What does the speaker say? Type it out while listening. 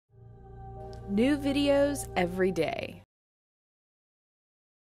New videos every day.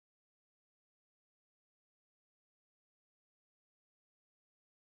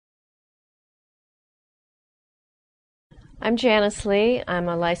 I'm Janus Lee. I'm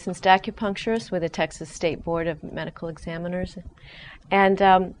a licensed acupuncturist with the Texas State Board of Medical Examiners.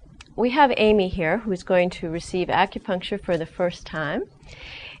 And we have Amy here who's going to receive acupuncture for the first time.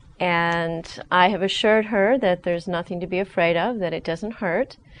 And I have assured her that there's nothing to be afraid of, that it doesn't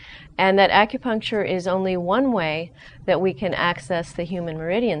hurt, and that acupuncture is only one way that we can access the human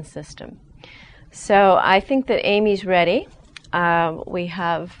meridian system. So I think that Amy's ready. We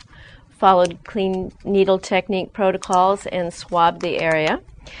have followed clean needle technique protocols and swabbed the area.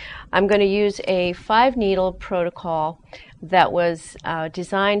 I'm going to use a 5-needle protocol that was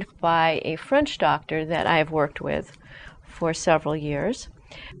designed by a French doctor that I have worked with for several years.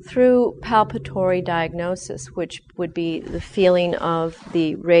 Through palpatory diagnosis, which would be the feeling of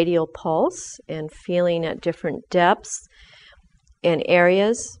the radial pulse and feeling at different depths and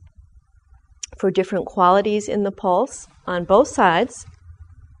areas for different qualities in the pulse on both sides,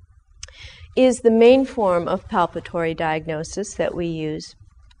 is the main form of palpatory diagnosis that we use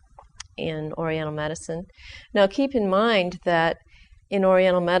in Oriental medicine. Now keep in mind that in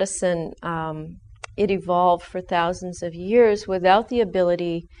Oriental medicine, it evolved for thousands of years without the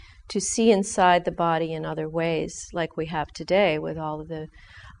ability to see inside the body in other ways like we have today with all of the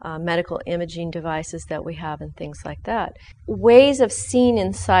medical imaging devices that we have and things like that. Ways of seeing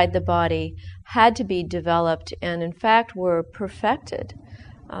inside the body had to be developed and in fact were perfected,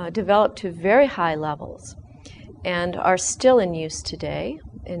 developed to very high levels and are still in use today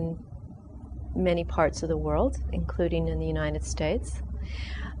in many parts of the world, including in the United States.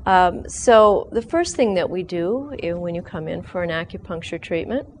 So the first thing that we do when you come in for an acupuncture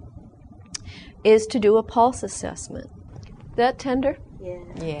treatment is to do a pulse assessment. Is that tender? Yeah.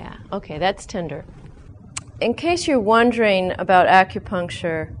 Yeah, okay, that's tender. In case you're wondering about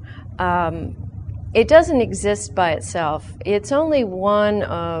acupuncture, it doesn't exist by itself. It's only one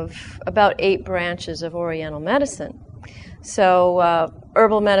of about 8 branches of Oriental medicine. So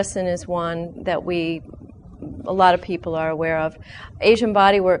herbal medicine is one that a lot of people are aware of. Asian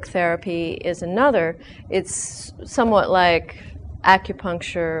bodywork therapy is another. It's somewhat like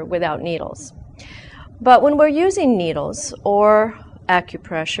acupuncture without needles. But when we're using needles or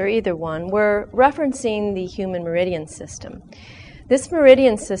acupressure, either one, we're referencing the human meridian system. This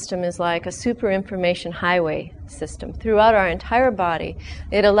meridian system is like a super information highway system throughout our entire body.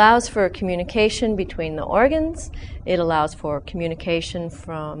 It allows for communication between the organs. It allows for communication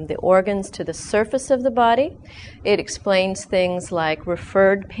from the organs to the surface of the body. It explains things like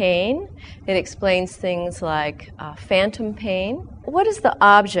referred pain. It explains things like phantom pain. What is the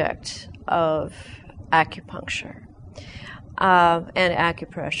object of acupuncture? And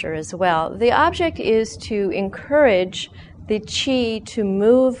acupressure as well. The object is to encourage the qi to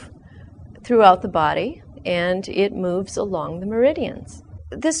move throughout the body, and it moves along the meridians.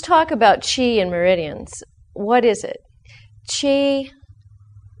 This talk about qi and meridians, what is it? Qi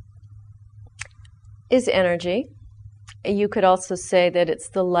is energy. You could also say that it's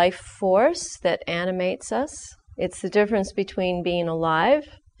the life force that animates us. It's the difference between being alive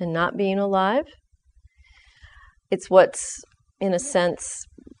and not being alive. It's what's, in a sense,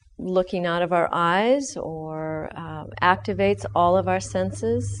 looking out of our eyes or activates all of our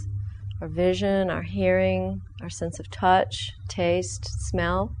senses, our vision, our hearing, our sense of touch, taste,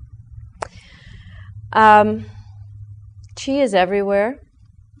 smell. Qi is everywhere.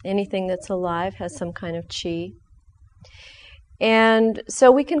 Anything that's alive has some kind of qi. And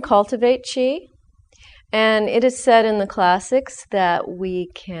so we can cultivate qi. And it is said in the classics that we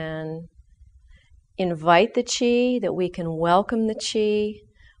can invite the qi, that we can welcome the qi,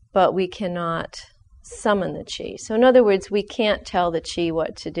 but we cannot summon the qi. So in other words, we can't tell the qi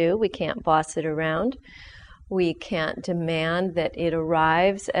what to do. We can't boss it around. We can't demand that it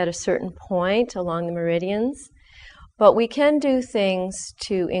arrives at a certain point along the meridians. But we can do things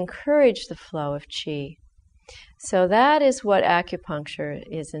to encourage the flow of qi. So that is what acupuncture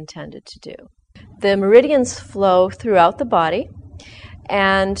is intended to do. The meridians flow throughout the body,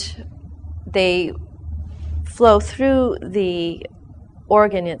 and they flow through the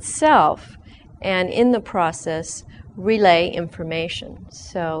organ itself, and in the process relay information.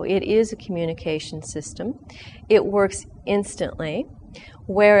 So it is a communication system. It works instantly,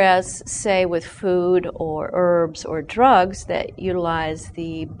 whereas, say, with food or herbs or drugs that utilize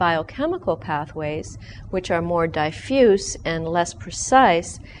the biochemical pathways, which are more diffuse and less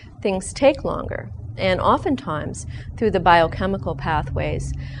precise, things take longer. And oftentimes, through the biochemical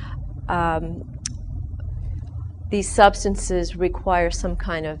pathways, these substances require some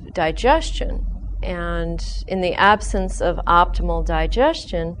kind of digestion. And in the absence of optimal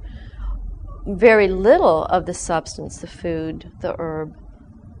digestion, very little of the substance, the food, the herb,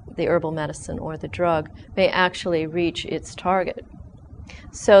 the herbal medicine, or the drug may actually reach its target.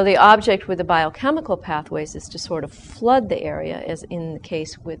 So the object with the biochemical pathways is to sort of flood the area, as in the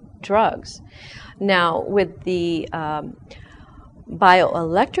case with drugs. Now, with the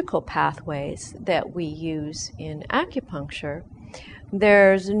bioelectrical pathways that we use in acupuncture,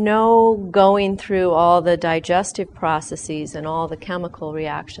 there's no going through all the digestive processes and all the chemical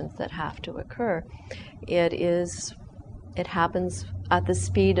reactions that have to occur. It happens at the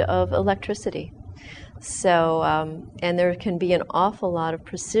speed of electricity. So, and there can be an awful lot of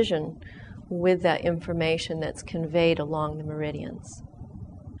precision with that information that's conveyed along the meridians.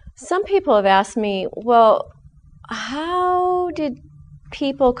 Some people have asked me, well, how did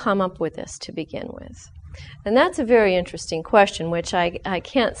people come up with this to begin with? And that's a very interesting question, which I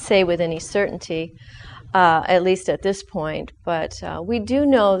can't say with any certainty, at least at this point, but we do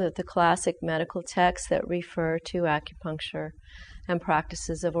know that the classic medical texts that refer to acupuncture and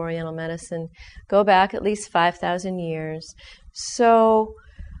practices of Oriental medicine go back at least 5,000 years. So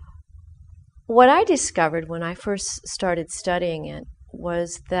what I discovered when I first started studying it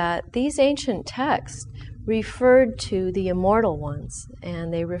was that these ancient texts referred to the immortal ones,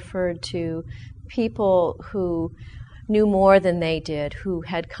 and they referred to people who knew more than they did, who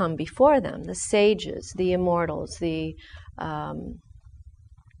had come before them, the sages, the immortals, the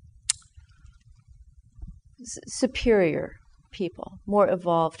superior people, more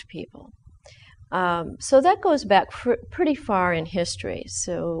evolved people. So that goes back pretty far in history,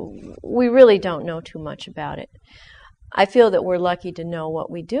 so we really don't know too much about it. I feel that we're lucky to know what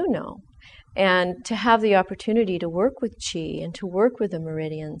we do know, and to have the opportunity to work with qi and to work with the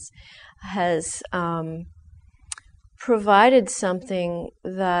meridians has provided something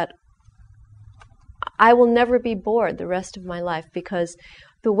that I will never be bored the rest of my life, because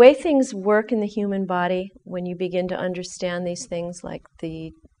the way things work in the human body, when you begin to understand these things, like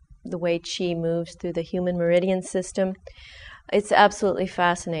the way qi moves through the human meridian system, it's absolutely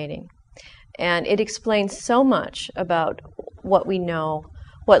fascinating. And it explains so much about what we know,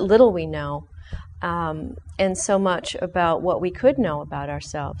 what little we know, and so much about what we could know about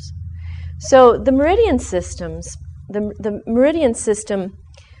ourselves. So the meridian systems, the meridian system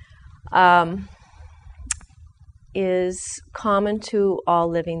is common to all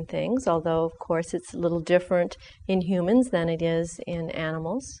living things, although of course it's a little different in humans than it is in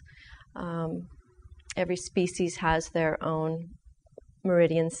animals. Every species has their own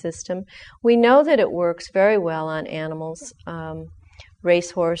meridian system. We know that it works very well on animals.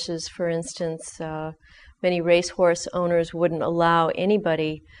 Racehorses, for instance, many racehorse owners wouldn't allow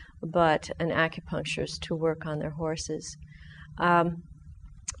anybody but an acupuncturist to work on their horses.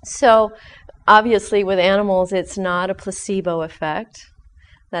 So obviously with animals it's not a placebo effect.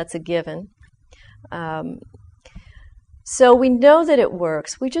 That's a given. So we know that it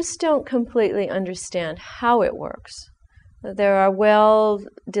works. We just don't completely understand how it works. There are well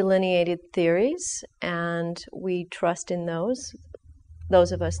delineated theories, and we trust in those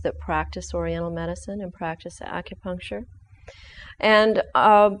of us that practice Oriental medicine and practice acupuncture. And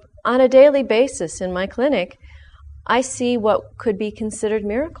on a daily basis in my clinic, I see what could be considered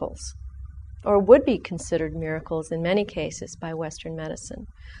miracles, or would be considered miracles in many cases by Western medicine.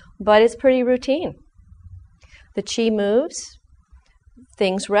 But it's pretty routine. The qi moves,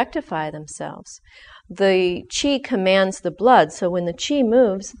 things rectify themselves. The qi commands the blood, so when the qi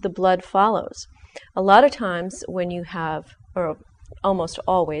moves, the blood follows. A lot of times when you have, or almost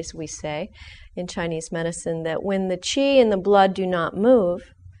always we say in Chinese medicine, that when the qi and the blood do not move,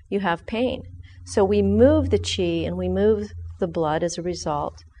 you have pain. So we move the qi and we move the blood as a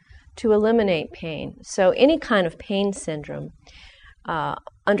result to eliminate pain. So any kind of pain syndrome,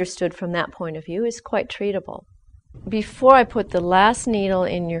 understood from that point of view, is quite treatable. Before I put the last needle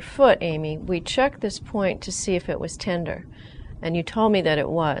in your foot, Amy, we checked this point to see if it was tender. And you told me that it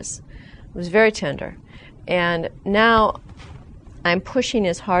was. It was very tender. And now I'm pushing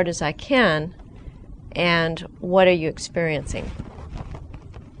as hard as I can. And what are you experiencing?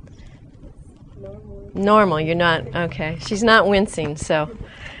 Normal. You're not, okay. She's not wincing, so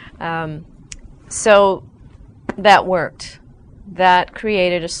that worked. That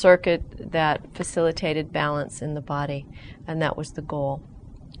created a circuit that facilitated balance in the body, and that was the goal.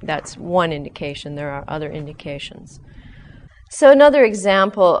 That's one indication. There are other indications. So another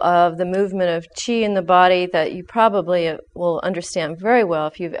example of the movement of qi in the body that you probably will understand very well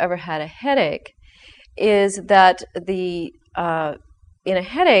if you've ever had a headache is that in a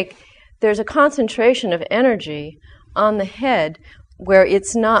headache, there's a concentration of energy on the head where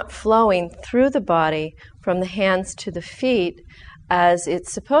it's not flowing through the body from the hands to the feet as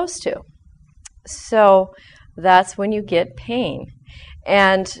it's supposed to. So that's when you get pain.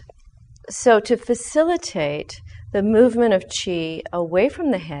 And so to facilitate the movement of qi away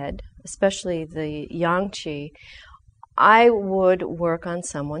from the head, especially the yang qi, I would work on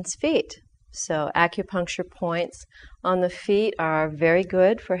someone's feet. So acupuncture points on the feet are very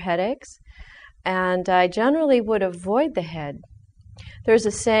good for headaches, and I generally would avoid the head. There's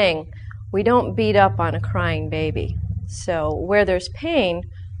a saying, we don't beat up on a crying baby. So where there's pain,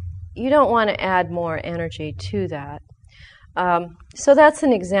 you don't want to add more energy to that. So that's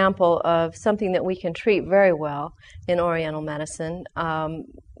an example of something that we can treat very well in Oriental medicine.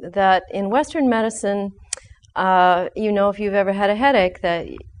 That in Western medicine, if you've ever had a headache, that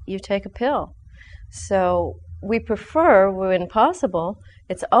you take a pill. So we prefer, when possible,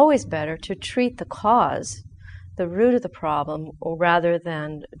 it's always better to treat the cause, the root of the problem, rather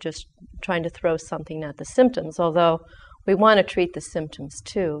than just trying to throw something at the symptoms, although we want to treat the symptoms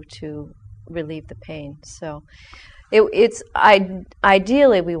too to relieve the pain. So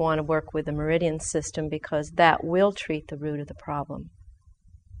ideally we want to work with the meridian system because that will treat the root of the problem.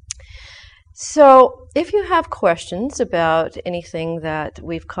 So if you have questions about anything that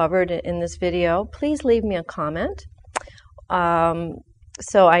we've covered in this video, please leave me a comment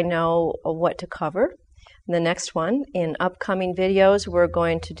so I know what to cover. The next one, in upcoming videos, we're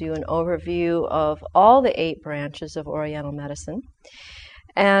going to do an overview of all the 8 branches of Oriental medicine.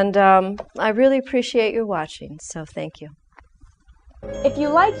 And I really appreciate your watching, so thank you. If you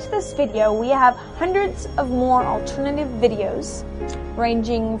liked this video, we have hundreds of more alternative videos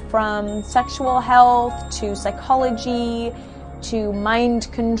ranging from sexual health to psychology to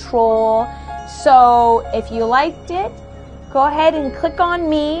mind control. So if you liked it, go ahead and click on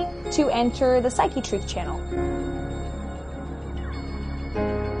me to enter the Psychetruth channel.